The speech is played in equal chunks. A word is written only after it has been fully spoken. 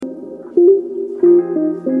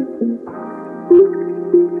Well,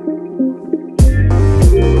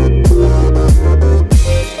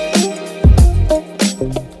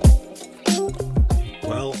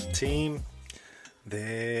 team,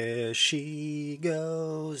 there she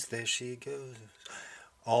goes,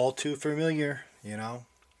 all too familiar,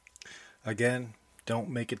 Again, don't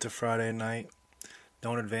make it to Friday night.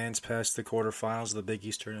 Don't advance past the quarterfinals of the Big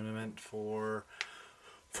East tournament for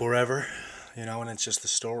forever, and it's just the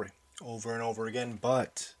story over and over again.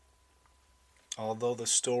 But although the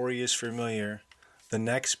story is familiar, the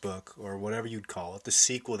next book, or whatever you'd call it, the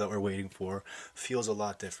sequel that we're waiting for, feels a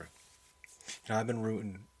lot different. I've been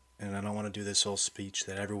rooting, and I don't want to do this whole speech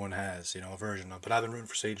that everyone has, a version of, but I've been rooting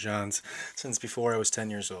for St. John's since before I was 10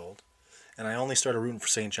 years old. And I only started rooting for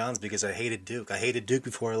St. John's because I hated Duke. I hated Duke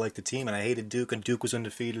before I liked the team, and I hated Duke, and Duke was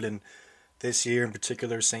undefeated. And this year in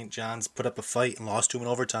particular, St. John's put up a fight and lost to him in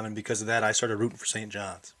overtime, and because of that, I started rooting for St.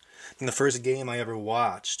 John's. And the first game I ever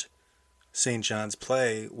watched St. John's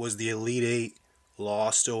play was the Elite Eight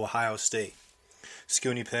loss to Ohio State.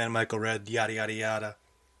 Scooney Penn, Michael Redd, yada, yada, yada.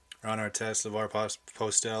 Ron Artest, LeVar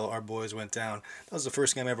Postel, our boys went down. That was the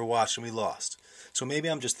first game I ever watched, and we lost. So maybe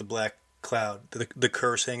I'm just the black cloud, the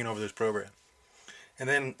curse hanging over this program. And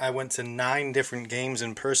then I went to 9 different games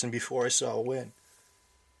in person before I saw a win.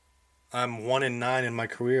 I'm 1-9 in my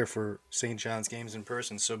career for St. John's games in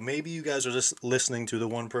person. So maybe you guys are just listening to the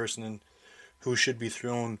one person who should be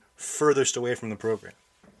thrown furthest away from the program.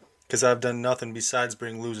 Because I've done nothing besides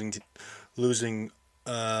bring losing,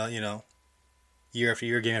 year after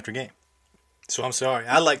year, game after game. So I'm sorry.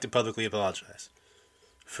 I'd like to publicly apologize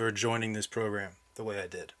for joining this program the way I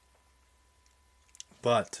did.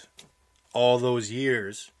 But all those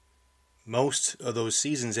years, most of those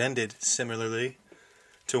seasons ended similarly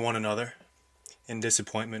to one another in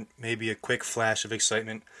disappointment, maybe a quick flash of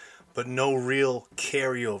excitement, but no real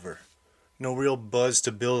carryover, no real buzz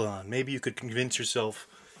to build on. Maybe you could convince yourself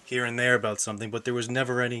here and there about something, but there was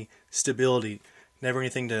never any stability, never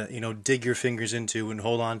anything to, dig your fingers into and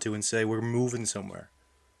hold on to and say, we're moving somewhere.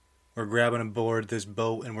 We're grabbing aboard this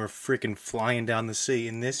boat and we're freaking flying down the sea.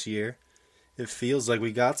 And this year, it feels like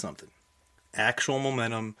we got something. Actual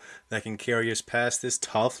momentum that can carry us past this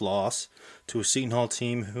tough loss to a Seton Hall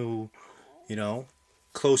team who,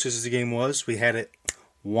 close as the game was, we had it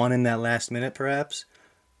won in that last minute perhaps,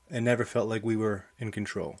 and never felt like we were in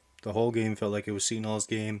control. The whole game felt like it was Seton Hall's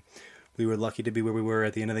game. We were lucky to be where we were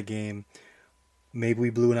at the end of the game. Maybe we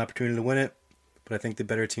blew an opportunity to win it, but I think the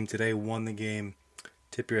better team today won the game.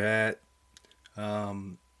 Tip your hat.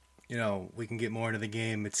 We can get more into the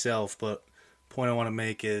game itself, but the point I want to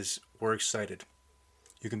make is we're excited.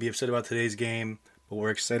 You can be upset about today's game, but we're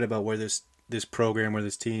excited about where this program, where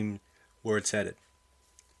this team, where it's headed.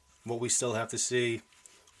 What we still have to see,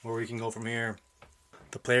 where we can go from here.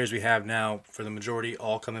 The players we have now, for the majority,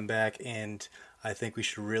 all coming back, and I think we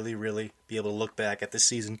should really, really be able to look back at this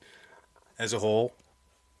season as a whole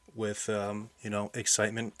with,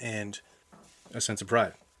 excitement and a sense of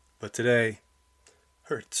pride. But today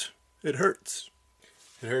hurts. It hurts.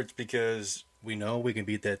 It hurts because we know we can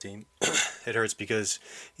beat that team. It hurts because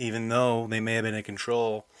even though they may have been in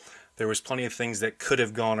control, there was plenty of things that could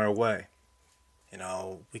have gone our way.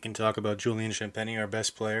 We can talk about Julian Champagny, our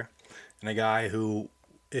best player, and a guy who,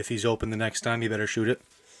 if he's open the next time, he better shoot it.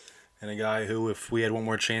 And a guy who, if we had one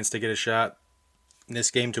more chance to get a shot in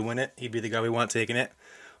this game to win it, he'd be the guy we want taking it.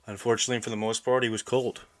 Unfortunately, for the most part, he was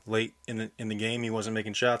cold. Late in the game, he wasn't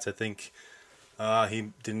making shots. I think he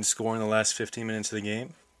didn't score in the last 15 minutes of the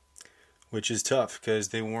game, which is tough because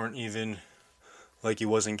they weren't even like he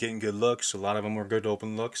wasn't getting good looks. A lot of them were good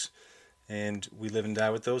open looks, and we live and die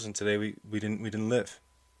with those. And today we didn't live,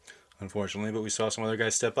 unfortunately. But we saw some other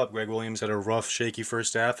guys step up. Greg Williams had a rough, shaky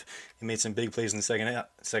first half. He made some big plays in the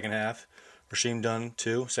second half. Rasheem Dunn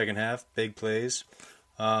too, second half, big plays.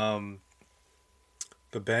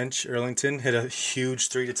 The bench, Erlington hit a huge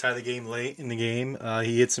 3 to tie the game late in the game.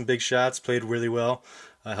 He hit some big shots, played really well,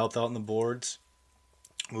 helped out on the boards.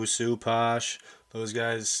 Musu, Posh, those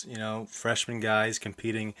guys, freshman guys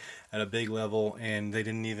competing at a big level, and they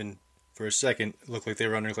didn't even, for a second, look like they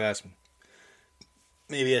were underclassmen.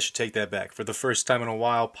 Maybe I should take that back. For the first time in a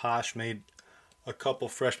while, Posh made a couple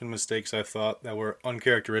freshman mistakes, I thought, that were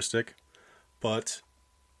uncharacteristic, but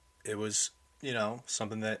it was,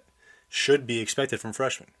 something that should be expected from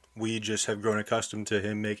freshmen. We just have grown accustomed to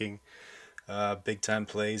him making big-time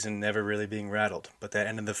plays and never really being rattled. But that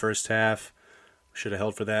end of the first half, should have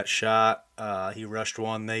held for that shot. He rushed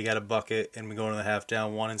one, they got a bucket, and we go into the half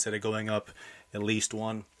down one instead of going up at least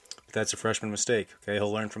one. But that's a freshman mistake. Okay,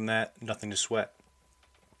 he'll learn from that. Nothing to sweat.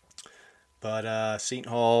 But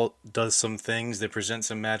Seton Hall does some things. They present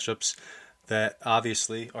some matchups that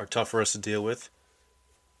obviously are tough for us to deal with.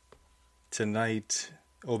 Tonight,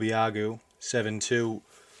 Obiagu, 7-2.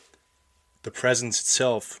 The presence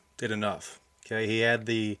itself did enough. Okay, he had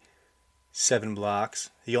the 7 blocks.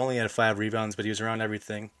 He only had 5 rebounds, but he was around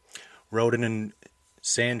everything. Roden and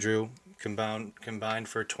Sandrew combined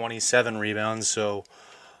for 27 rebounds, so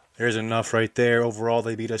there's enough right there. Overall,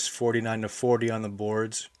 they beat us 49-40 on the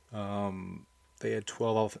boards. They had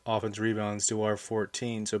 12 offense rebounds to our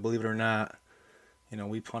 14, so believe it or not,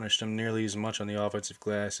 we punished them nearly as much on the offensive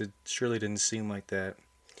glass. It surely didn't seem like that.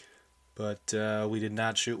 But we did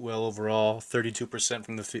not shoot well overall. 32%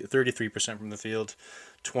 from the 33% from the field,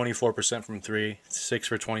 24% from 3, 6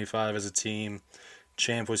 for 25 as a team.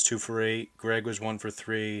 Champ was 2 for 8. Greg was 1 for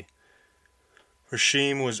 3.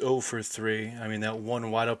 Rasheem was 0 for 3. I mean, that one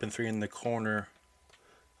wide open 3 in the corner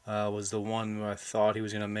was the one where I thought he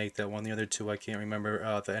was going to make that one. The other 2 I can't remember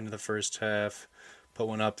at the end of the first half. Put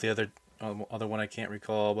one up. The other one I can't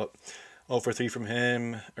recall. But 0 for 3 from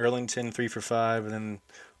him. Erlington 3 for 5. And then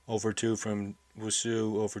 0 for 2 from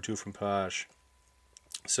Wusu. 0 for 2 from Posh.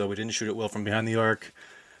 So we didn't shoot it well from behind the arc.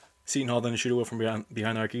 Seton Hall didn't shoot it well from behind the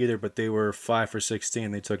arc either, but they were 5 for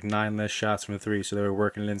 16. They took 9 less shots from the 3, so they were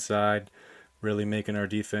working it inside, really making our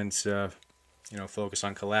defense, focus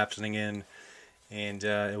on collapsing in, and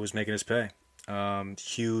it was making us pay.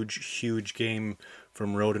 Huge game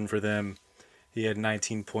from Roden for them. He had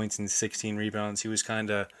 19 points and 16 rebounds. He was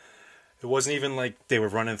it wasn't even like they were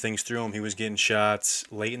running things through him. He was getting shots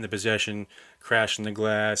late in the possession, crashing the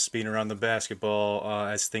glass, speeding around the basketball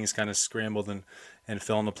as things kind of scrambled and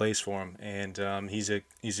fell into place for him. And he's a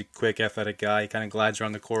quick, athletic guy. He kind of glides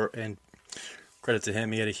around the court, and credit to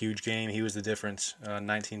him, he had a huge game. He was the difference.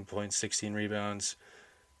 19 points, 16 rebounds.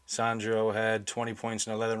 Sandro had 20 points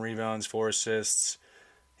and 11 rebounds, 4 assists.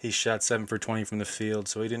 He shot 7 for 20 from the field,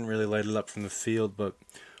 so he didn't really light it up from the field, but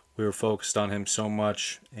we were focused on him so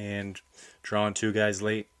much and drawing 2 guys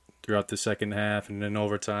late throughout the second half and then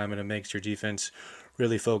overtime, and it makes your defense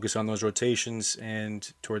really focus on those rotations,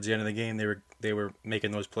 and towards the end of the game they were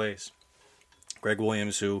making those plays. Greg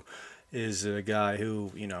Williams, who is a guy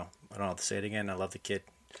who, I don't have to say it again, I love the kid.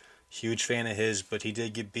 Huge fan of his, but he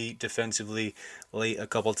did get beat defensively late a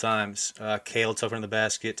couple times. Cale took from the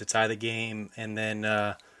basket to tie the game, and then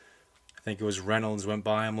I think it was Reynolds went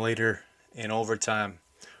by him later in overtime,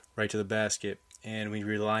 right to the basket. And we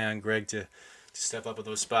rely on Greg to step up at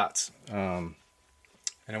those spots. And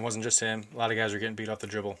it wasn't just him. A lot of guys are getting beat off the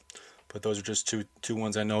dribble. But those are just two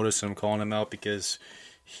ones I noticed, and I'm calling him out because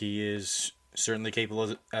he is certainly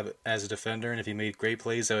capable as a defender, and if he made great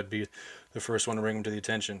plays, that would be the first one to bring him to the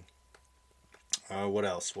attention. What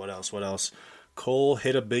else? Cole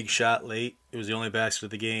hit a big shot late. It was the only basket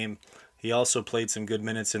of the game. He also played some good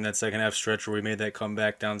minutes in that second half stretch where we made that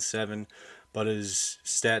comeback down 7, but his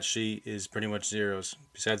stat sheet is pretty much zeros.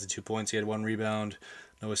 Besides the 2 points, he had 1 rebound,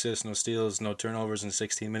 no assists, no steals, no turnovers in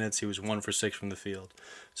 16 minutes. He was 1 for 6 from the field.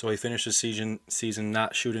 So he finished the season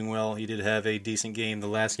not shooting well. He did have a decent game the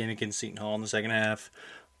last game against Seton Hall in the second half,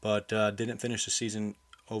 but didn't finish the season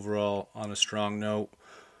overall on a strong note.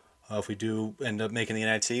 If we do end up making the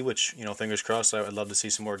NIT, which, fingers crossed, I would love to see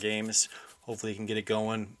some more games. Hopefully he can get it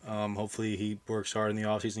going. Hopefully he works hard in the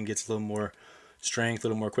offseason, gets a little more strength, a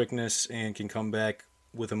little more quickness, and can come back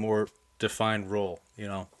with a more defined role,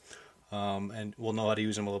 and we'll know how to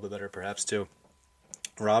use him a little bit better perhaps too.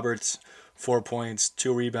 Roberts, 4 points,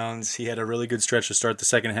 2 rebounds. He had a really good stretch to start the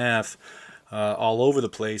second half, all over the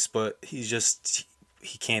place, but he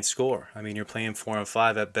can't score. I mean, you're playing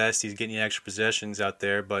 4-on-5 at best. He's getting you extra possessions out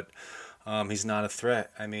there, but he's not a threat.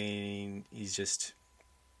 I mean,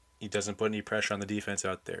 he doesn't put any pressure on the defense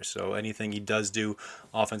out there. So anything he does do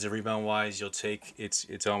offensive rebound-wise, you'll take.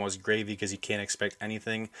 It's almost gravy because you can't expect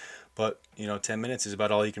anything. But, 10 minutes is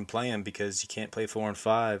about all you can play him because you can't play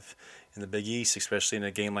 4-on-5 in the Big East, especially in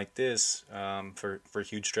a game like this, for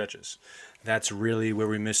huge stretches. That's really where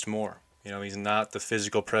we missed more. He's not the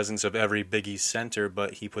physical presence of every Big East center,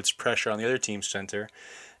 but he puts pressure on the other team's center,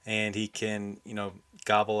 and he can,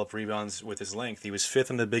 gobble up rebounds with his length. He was 5th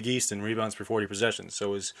in the Big East in rebounds per 40 possessions.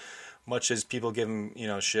 So as much as people give him,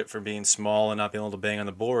 shit for being small and not being able to bang on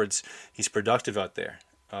the boards, he's productive out there.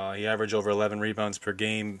 He averaged over 11 rebounds per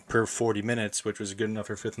game per 40 minutes, which was good enough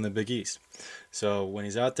for 5th in the Big East. So when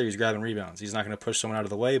he's out there, he's grabbing rebounds. He's not going to push someone out of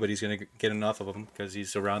the way, but he's going to get enough of them because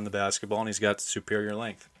he's around the basketball and he's got superior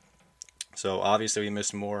length. So obviously we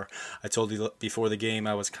missed more. I told you before the game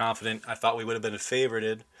I was confident. I thought we would have been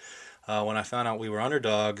favorited. When I found out we were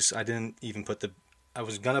underdogs, I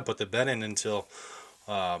was gonna put the bet in until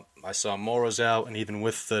I saw Morrow's out, and even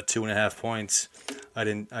with the 2.5 points, I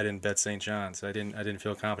didn't bet St. John's. I didn't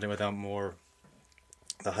feel confident without Moore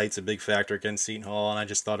the height's a big factor against Seton Hall, and I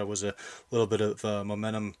just thought it was a little bit of a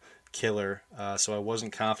momentum killer. So I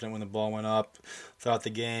wasn't confident when the ball went up throughout the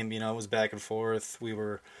game. It was back and forth. We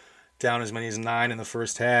were down as many as 9 in the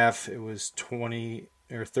first half. It was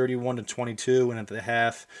 31-22, and at the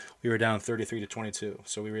half we were down 33-22.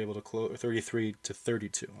 So we were able to close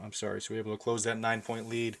 33-32. I'm sorry. So we were able to close that 9-point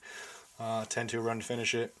lead, 10-2 run to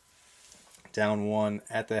finish it. Down 1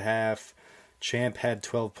 at the half. Champ had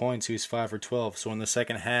 12 points. He was 5 for 12. So in the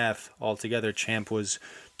second half, altogether, Champ was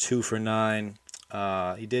 2 for 9.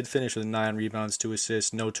 He did finish with 9 rebounds, 2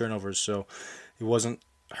 assists, no turnovers. So he wasn't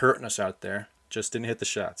hurting us out there. Just didn't hit the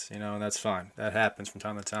shots, and that's fine. That happens from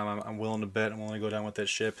time to time. I'm willing to bet. I'm willing to go down with that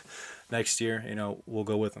ship next year. We'll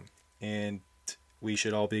go with them. And we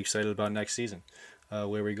should all be excited about next season,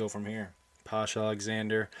 where we go from here. Posh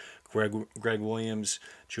Alexander, Greg Williams,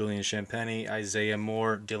 Julian Champagny, Isaiah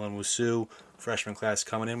Moore, Dylan Wusu, freshman class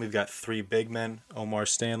coming in. We've got 3 big men: Omar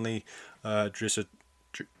Stanley, Drissa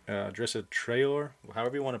Traore,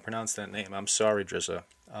 however you want to pronounce that name. I'm sorry, Drissa.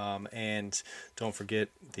 And don't forget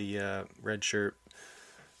the red shirt,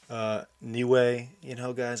 Niue.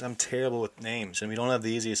 Guys, I'm terrible with names, and we don't have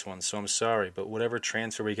the easiest ones, so I'm sorry. But whatever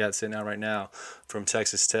transfer we got sitting out right now from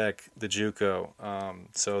Texas Tech, the JUCO.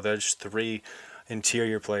 So there's 3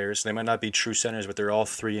 interior players. They might not be true centers, but they're all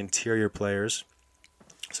 3 interior players.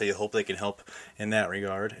 So you hope they can help in that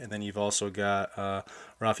regard. And then you've also got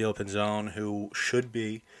Rafael Pinzon, who should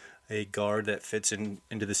be a guard that fits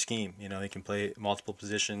into the scheme. He can play multiple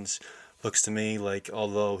positions. Looks to me like,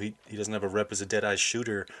 although he doesn't have a rep as a dead-eye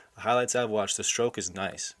shooter, the highlights I've watched, the stroke is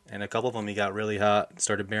nice. And a couple of them he got really hot,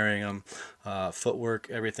 started burying them. Footwork,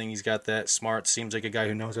 everything, he's got that. Smart, seems like a guy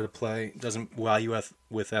who knows how to play. Doesn't wow you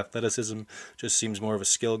with athleticism, just seems more of a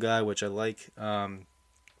skill guy, which I like,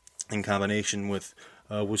 in combination with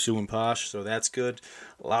Wusu and Posh, so that's good.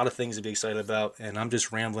 A lot of things to be excited about, and I'm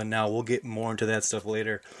just rambling now. We'll get more into that stuff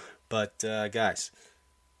later. But guys,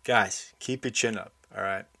 keep your chin up. All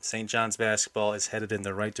right, St. John's basketball is headed in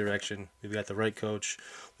the right direction. We've got the right coach.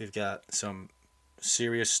 We've got some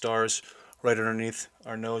serious stars right underneath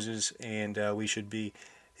our noses, and we should be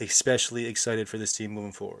especially excited for this team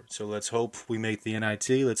moving forward. So let's hope we make the NIT.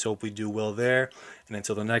 Let's hope we do well there. And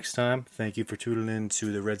until the next time, thank you for tuning in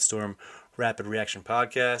to the Red Storm Rapid Reaction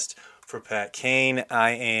Podcast. For Pat Kane,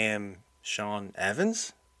 I am Sean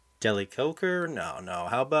Evans. Deli Coker? No.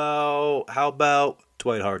 How about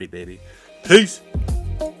Dwight Hardy, baby? Peace.